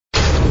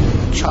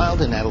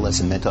Child and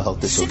adolescent mental health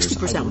disorders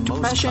 60% with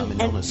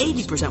depression and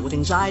 80% with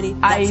anxiety.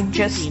 I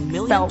just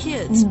felt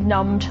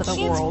numb to the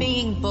Kids world.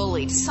 being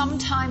bullied,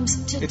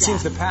 sometimes to death. It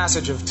seems the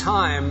passage of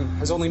time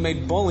has only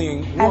made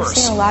bullying worse. I've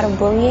seen a lot of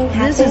bullying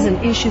happen. This is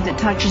an issue that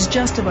touches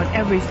just about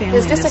every family.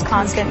 There's just a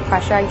constant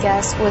pressure, I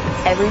guess, with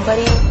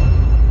everybody.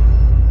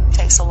 It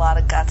takes a lot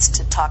of guts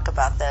to talk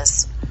about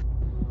this.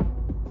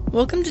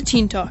 Welcome to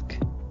Teen Talk,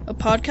 a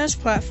podcast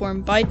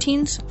platform by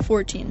teens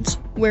for teens,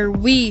 where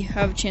we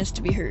have a chance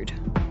to be heard.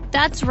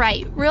 That's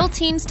right, real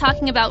teens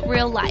talking about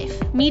real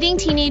life, meeting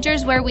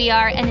teenagers where we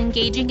are and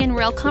engaging in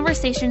real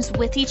conversations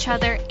with each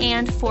other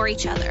and for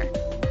each other.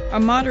 Our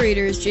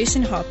moderator is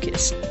Jason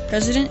Hopkins,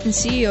 President and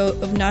CEO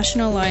of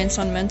National Alliance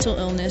on Mental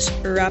Illness,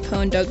 Arapahoe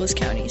and Douglas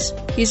counties.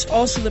 He's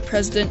also the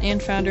president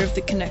and founder of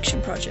the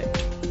Connection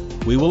Project.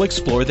 We will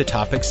explore the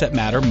topics that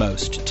matter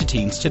most to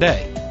teens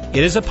today.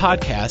 It is a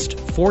podcast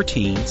for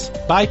teens,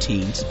 by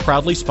teens,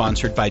 proudly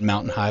sponsored by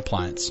Mountain High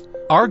Appliance.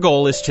 Our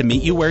goal is to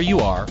meet you where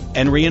you are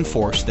and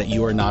reinforce that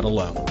you are not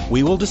alone.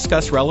 We will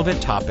discuss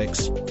relevant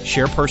topics,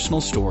 share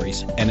personal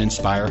stories, and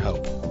inspire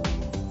hope.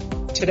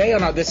 Today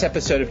on this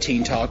episode of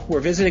Teen Talk, we're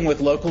visiting with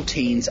local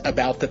teens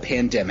about the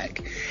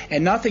pandemic.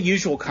 And not the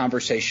usual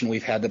conversation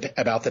we've had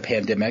about the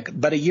pandemic,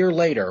 but a year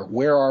later,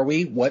 where are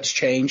we? What's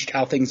changed?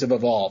 How things have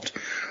evolved?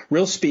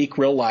 Real speak,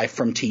 real life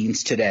from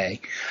teens today.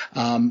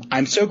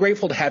 I'm so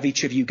grateful to have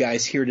each of you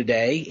guys here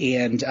today,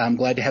 and I'm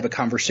glad to have a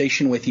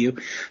conversation with you.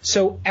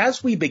 So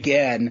as we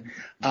begin,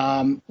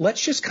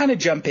 let's just kind of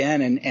jump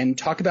in and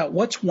talk about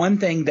what's one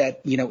thing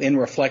that, in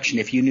reflection,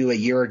 if you knew a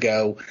year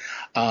ago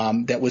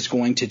that was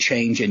going to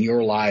change in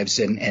your lives,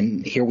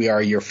 and here we are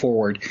a year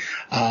forward,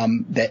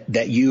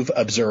 that you've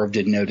observed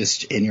and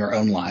noticed in your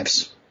own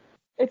lives.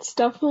 It's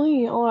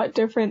definitely a lot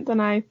different than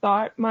I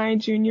thought my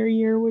junior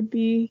year would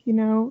be,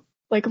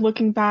 like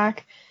looking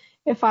back.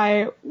 If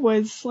I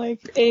was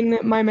like in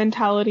my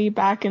mentality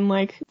back in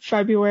like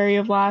February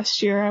of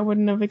last year, I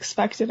wouldn't have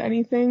expected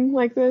anything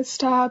like this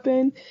to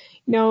happen.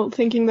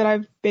 Thinking that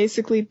I've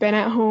basically been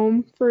at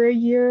home for a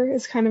year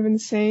is kind of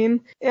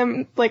insane.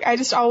 And I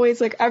just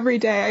always every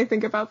day I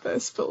think about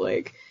this, but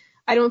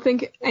I don't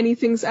think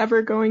anything's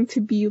ever going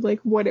to be like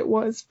what it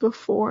was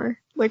before.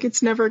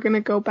 It's never going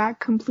to go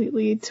back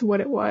completely to what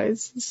it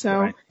was.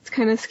 So right. It's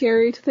kind of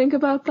scary to think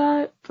about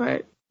that,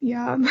 but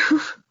yeah.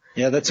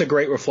 Yeah, that's a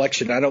great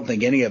reflection. I don't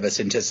think any of us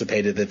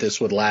anticipated that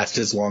this would last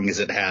as long as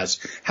it has.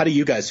 How do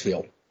you guys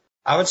feel?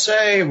 I would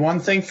say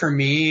one thing for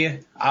me,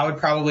 I would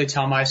probably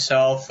tell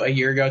myself a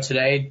year ago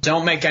today,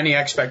 don't make any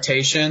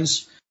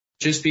expectations,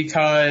 just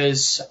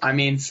because,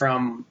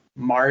 from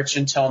March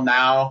until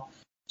now,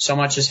 so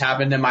much has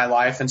happened in my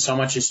life and so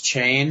much has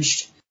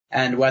changed.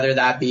 And whether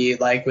that be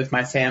with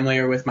my family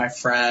or with my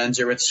friends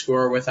or with school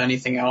or with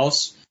anything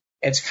else,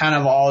 it's kind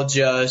of all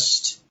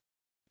just,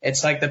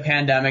 it's like the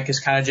pandemic is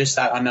kind of just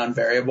that unknown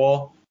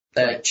variable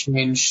that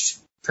changed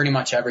pretty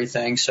much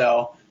everything.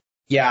 So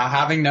yeah,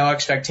 having no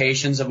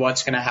expectations of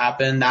what's going to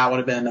happen, that would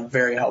have been a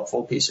very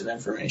helpful piece of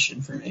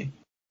information for me.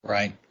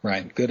 Right.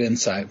 Good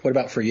insight. What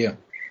about for you?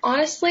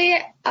 Honestly,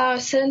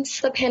 since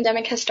the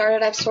pandemic has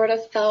started, I've sort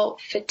of felt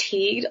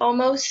fatigued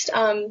almost.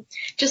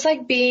 Just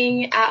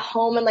being at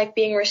home and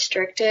being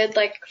restricted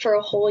for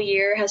a whole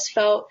year has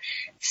felt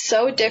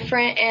so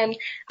different. And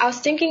I was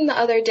thinking the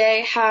other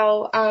day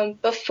how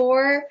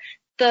before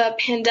the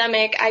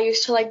pandemic, I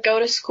used to go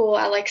to school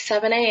at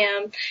 7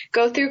 a.m.,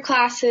 go through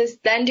classes,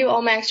 then do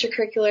all my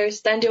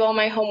extracurriculars, then do all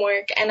my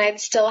homework, and I'd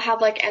still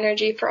have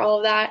energy for all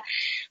of that.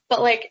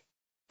 But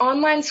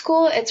online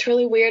school, it's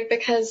really weird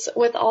because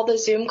with all the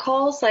Zoom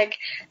calls,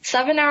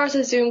 7 hours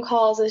of Zoom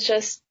calls is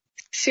just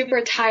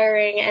super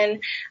tiring.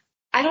 And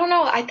I don't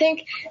know, I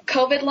think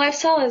COVID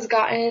lifestyle has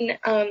gotten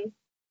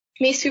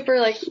me super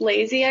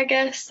lazy, I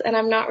guess, and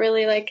I'm not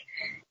really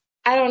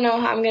I don't know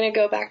how I'm going to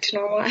go back to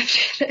normal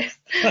after this.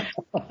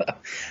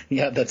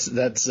 Yeah,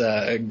 that's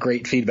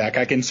great feedback.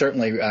 I can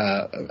certainly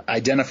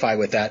identify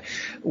with that.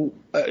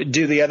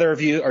 Do the other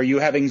of you, are you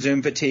having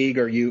Zoom fatigue?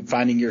 Are you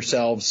finding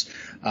yourselves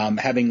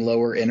having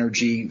lower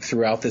energy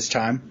throughout this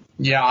time?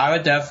 Yeah, I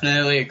would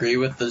definitely agree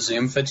with the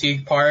Zoom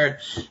fatigue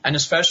part. And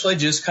especially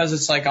just because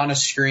it's on a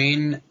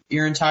screen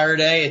your entire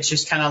day, it's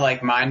just kind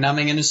of mind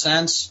numbing in a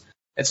sense.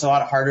 It's a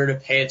lot harder to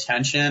pay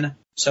attention.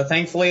 So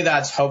thankfully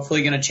that's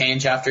hopefully going to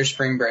change after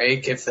spring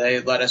break if they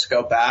let us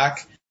go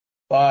back.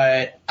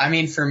 But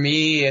for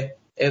me,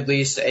 at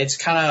least, it's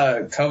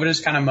COVID has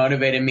kind of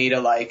motivated me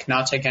to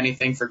not take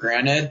anything for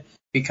granted,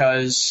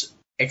 because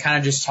it kind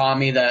of just taught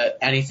me that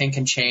anything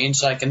can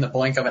change in the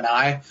blink of an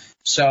eye.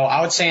 So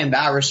I would say in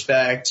that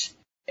respect,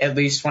 at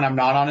least when I'm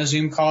not on a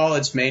Zoom call,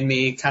 it's made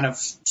me kind of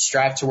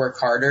strive to work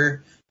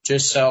harder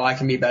just so I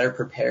can be better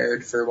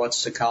prepared for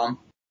what's to come.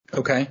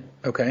 Okay.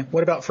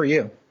 What about for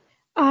you?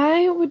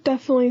 I would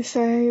definitely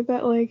say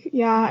that,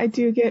 I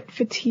do get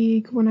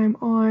fatigue when I'm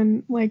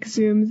on,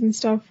 Zooms and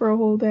stuff for a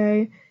whole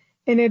day.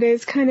 And it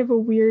is kind of a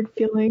weird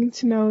feeling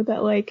to know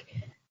that,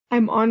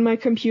 I'm on my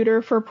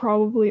computer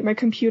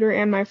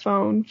and my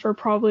phone for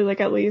probably,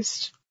 at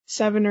least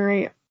 7 or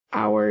 8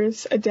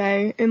 hours a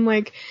day. And,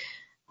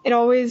 it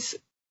always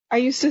I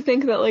used to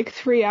think that like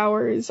 3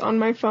 hours on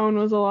my phone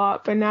was a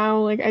lot, but now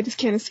like I just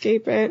can't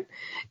escape it.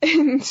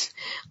 And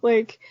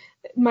like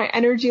my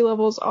energy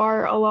levels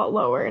are a lot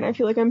lower, and I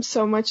feel like I'm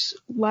so much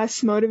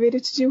less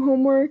motivated to do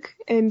homework,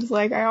 and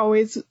like I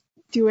always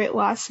do it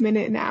last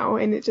minute now,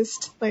 and it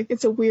just like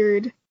it's a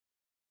weird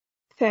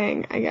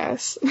thing, I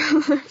guess.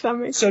 If that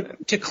makes sense.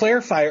 To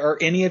clarify, are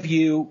any of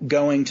you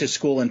going to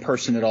school in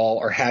person at all,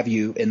 or have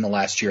you in the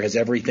last year? Has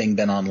everything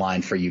been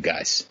online for you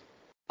guys?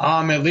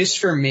 At least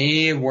for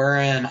me, we're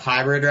in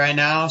hybrid right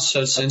now.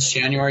 So since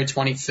January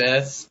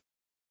 25th,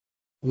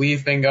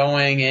 we've been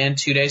going in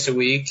 2 days a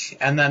week.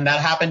 And then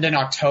that happened in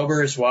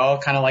October as well,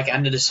 kind of like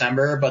end of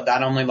December, but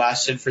that only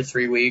lasted for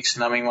 3 weeks.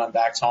 And then we went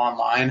back to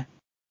online.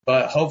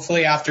 But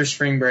hopefully after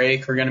spring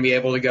break, we're going to be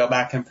able to go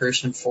back in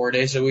person 4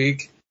 days a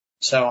week.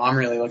 So I'm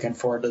really looking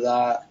forward to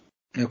that.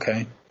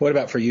 Okay. What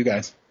about for you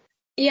guys?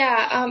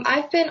 Yeah,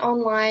 I've been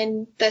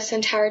online this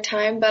entire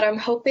time, but I'm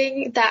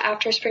hoping that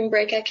after spring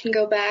break I can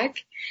go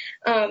back.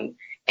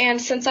 And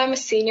since I'm a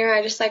senior,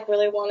 I just like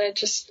really want to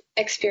just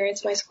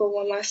experience my school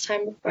one last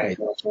time before I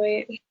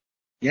graduate.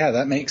 Yeah,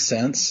 that makes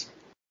sense.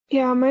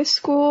 Yeah, my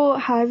school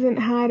hasn't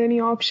had any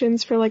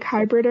options for like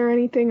hybrid or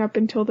anything up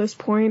until this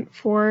point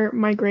for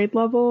my grade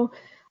level.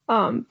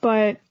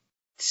 But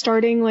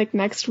starting like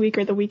next week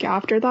or the week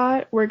after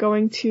that, we're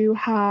going to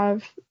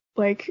have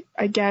like,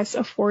 I guess,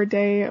 a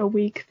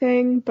 4-day-a-week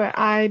thing, but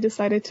I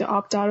decided to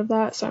opt out of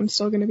that, so I'm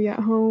still going to be at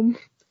home.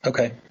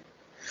 Okay.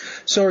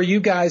 So are you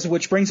guys,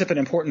 which brings up an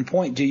important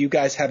point, do you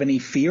guys have any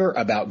fear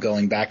about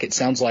going back? It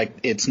sounds like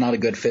it's not a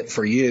good fit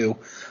for you.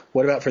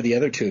 What about for the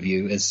other two of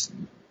you?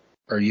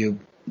 Are you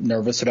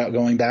nervous about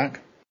going back?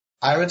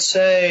 I would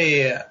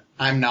say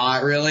I'm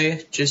not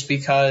really, just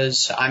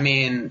because, I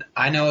mean,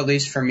 I know at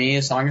least for me,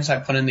 as long as I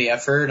put in the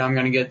effort, I'm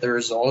going to get the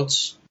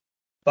results.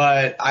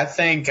 But I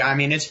think, I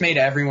mean, it's made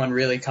everyone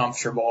really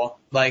comfortable.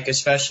 Like,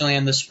 especially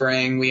in the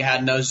spring, we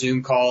had no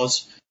Zoom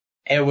calls.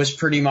 It was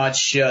pretty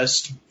much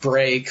just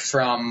break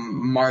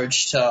from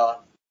March to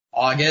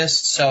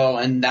August. So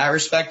in that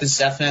respect, it's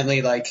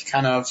definitely like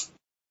kind of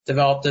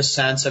developed a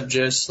sense of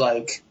just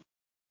like,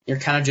 you're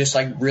kind of just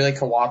like really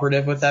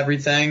cooperative with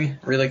everything,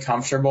 really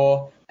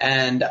comfortable.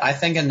 And I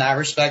think in that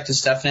respect,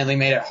 it's definitely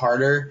made it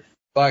harder.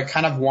 But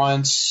kind of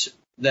once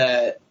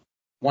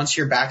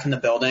you're back in the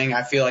building,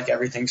 I feel like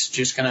everything's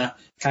just going to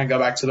kind of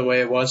go back to the way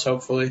it was,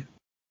 hopefully.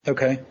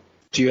 Okay.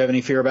 Do you have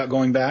any fear about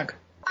going back?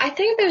 I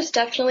think there's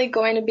definitely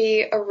going to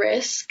be a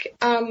risk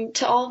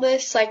to all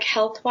this, like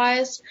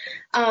health-wise.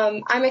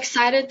 I'm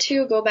excited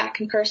to go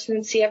back in person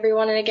and see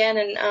everyone again,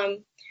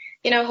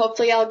 and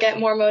hopefully I'll get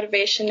more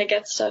motivation to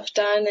get stuff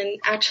done and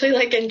actually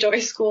like enjoy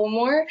school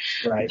more.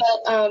 Right.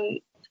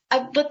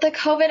 But with the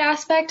COVID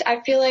aspect, I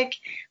feel like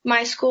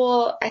my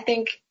school, I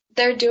think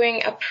they're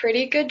doing a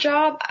pretty good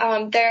job.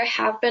 There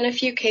have been a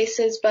few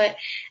cases, but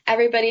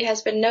everybody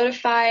has been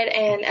notified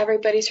and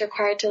everybody's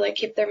required to like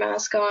keep their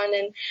mask on.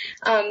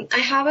 And I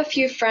have a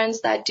few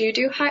friends that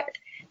do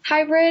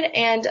hybrid,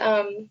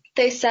 and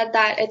they said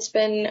that it's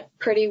been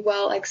pretty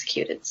well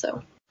executed.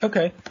 So.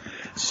 Okay.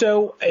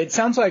 So it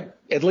sounds like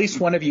at least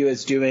one of you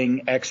is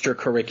doing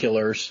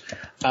extracurriculars.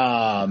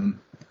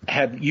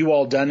 Have you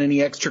all done any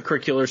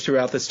extracurriculars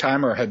throughout this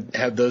time, or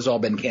have those all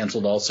been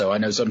canceled also? I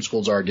know some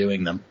schools are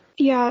doing them.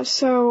 Yeah,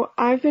 so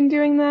I've been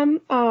doing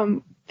them.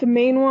 The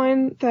main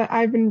one that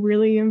I've been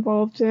really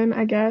involved in,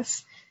 I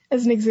guess,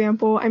 as an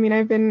example, I mean,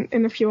 I've been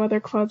in a few other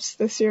clubs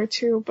this year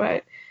too,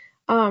 but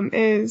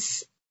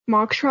is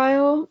mock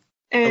trial.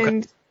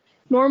 And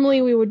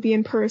normally we would be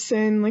in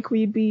person, like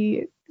we'd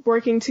be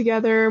working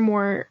together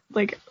more,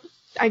 like,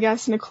 I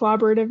guess, in a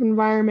collaborative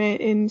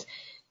environment, and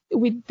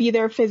we'd be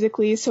there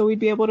physically, so we'd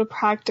be able to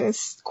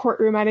practice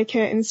courtroom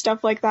etiquette and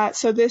stuff like that.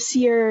 So this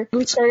year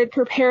we started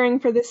preparing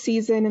for the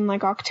season in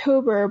like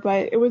October,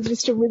 but it was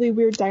just a really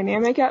weird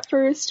dynamic at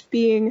first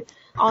being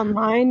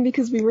online,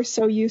 because we were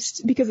so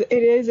used, because it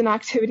is an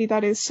activity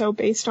that is so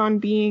based on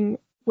being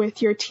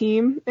with your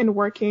team and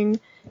working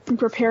and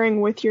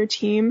preparing with your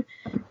team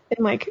and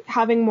like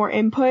having more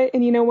input.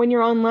 And when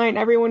you're online,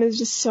 everyone is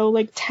just so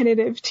like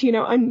tentative to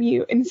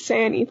unmute and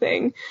say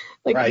anything.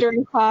 Like right.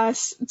 During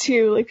class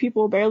too, like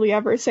people barely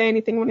ever say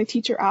anything when a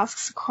teacher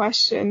asks a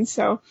question.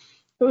 So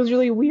it was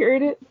really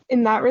weird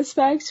in that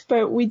respect,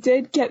 but we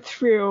did get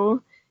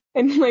through,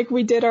 and like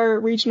we did our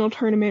regional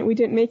tournament. We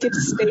didn't make it to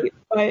state,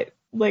 but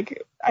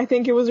like I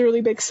think it was a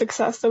really big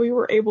success that we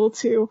were able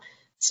to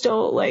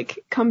still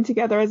like come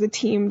together as a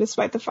team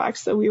despite the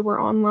fact that we were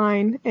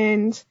online,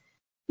 and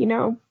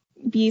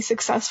be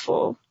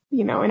successful,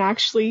 and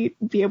actually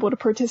be able to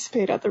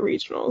participate at the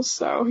regionals.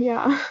 So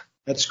yeah.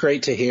 That's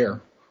great to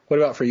hear. What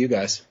about for you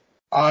guys?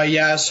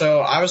 Yeah, so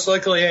I was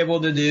luckily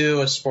able to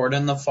do a sport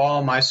in the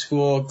fall. My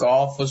school,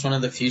 golf, was one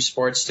of the few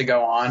sports to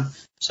go on.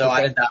 So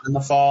I did that in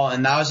the fall,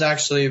 and that was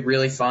actually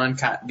really fun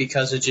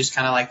because it just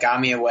kind of like got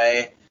me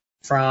away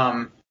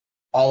from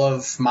all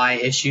of my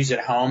issues at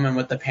home and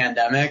with the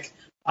pandemic.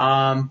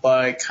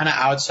 But kind of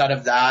outside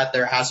of that,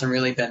 there hasn't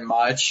really been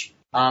much.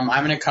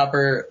 I'm in a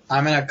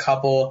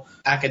couple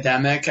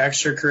academic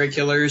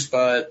extracurriculars,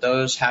 but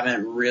those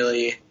haven't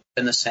really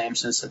been the same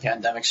since the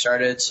pandemic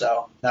started.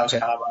 So that was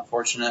kind of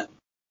unfortunate.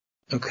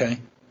 Okay.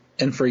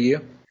 And for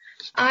you?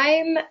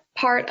 I'm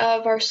part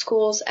of our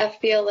school's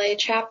FBLA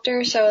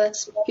chapter, so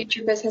that's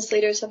Future Business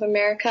Leaders of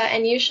America,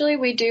 and usually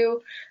we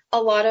do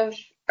a lot of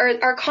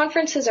our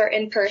conferences are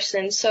in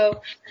person,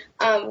 so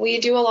we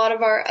do a lot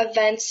of our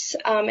events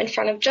in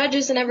front of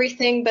judges and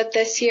everything, but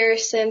this year,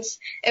 since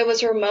it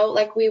was remote,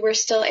 like we were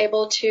still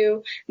able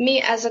to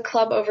meet as a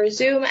club over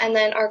Zoom, and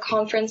then our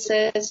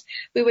conferences,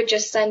 we would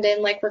just send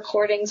in like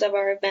recordings of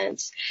our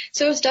events.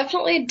 So it was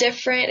definitely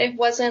different. It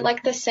wasn't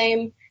like the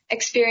same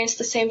experience,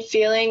 the same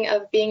feeling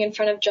of being in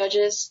front of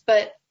judges,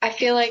 but I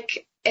feel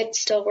like it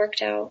still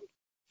worked out.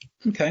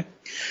 Okay.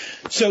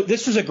 So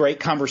this was a great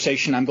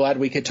conversation. I'm glad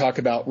we could talk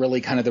about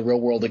really kind of the real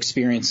world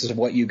experiences of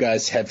what you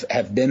guys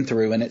have been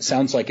through. And it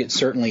sounds like it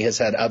certainly has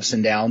had ups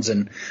and downs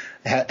and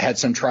had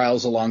some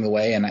trials along the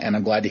way. And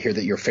I'm glad to hear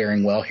that you're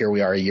faring well. Here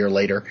we are a year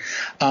later.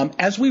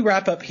 As we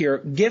wrap up here,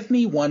 give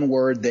me one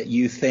word that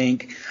you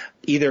think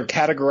either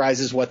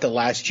categorizes what the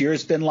last year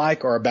has been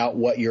like or about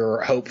what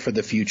your hope for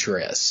the future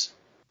is.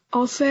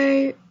 I'll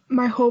say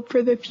my hope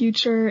for the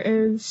future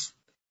is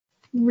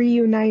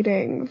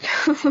reuniting.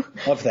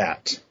 Love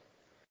that.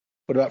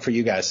 What about for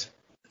you guys?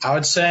 I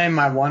would say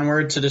my one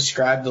word to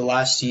describe the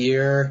last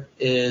year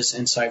is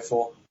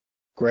insightful.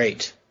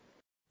 Great.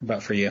 What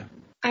about for you?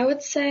 I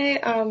would say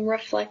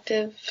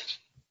reflective.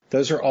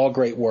 Those are all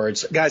great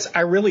words. Guys, I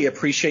really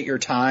appreciate your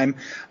time.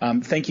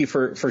 Thank you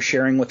for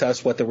sharing with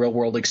us what the real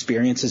world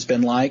experience has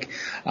been like.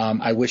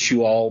 I wish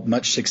you all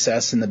much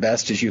success and the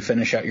best as you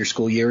finish out your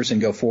school years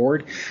and go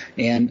forward,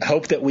 and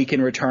hope that we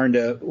can return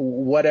to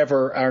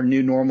whatever our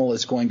new normal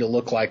is going to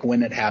look like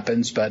when it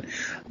happens. But,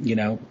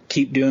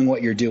 keep doing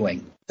what you're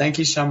doing. Thank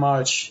you so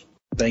much.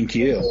 Thank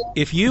you.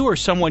 If you or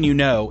someone you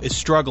know is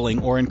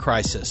struggling or in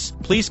crisis,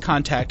 please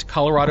contact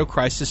Colorado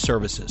Crisis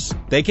Services.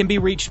 They can be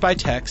reached by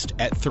text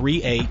at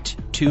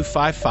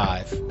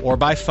 38255 or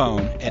by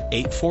phone at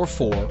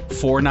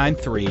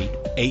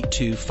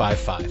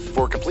 844-493-8255.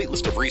 For a complete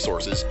list of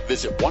resources,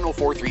 visit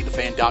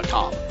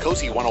 1043thefan.com,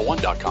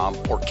 cozy101.com,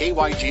 or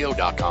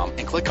kygo.com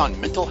and click on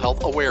Mental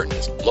Health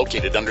Awareness,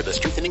 located under the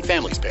Strengthening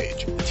Families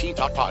page. The Teen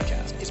Talk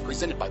Podcast is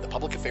presented by the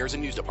Public Affairs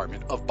and News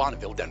Department of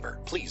Bonneville, Denver.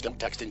 Please don't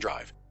text and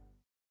drive.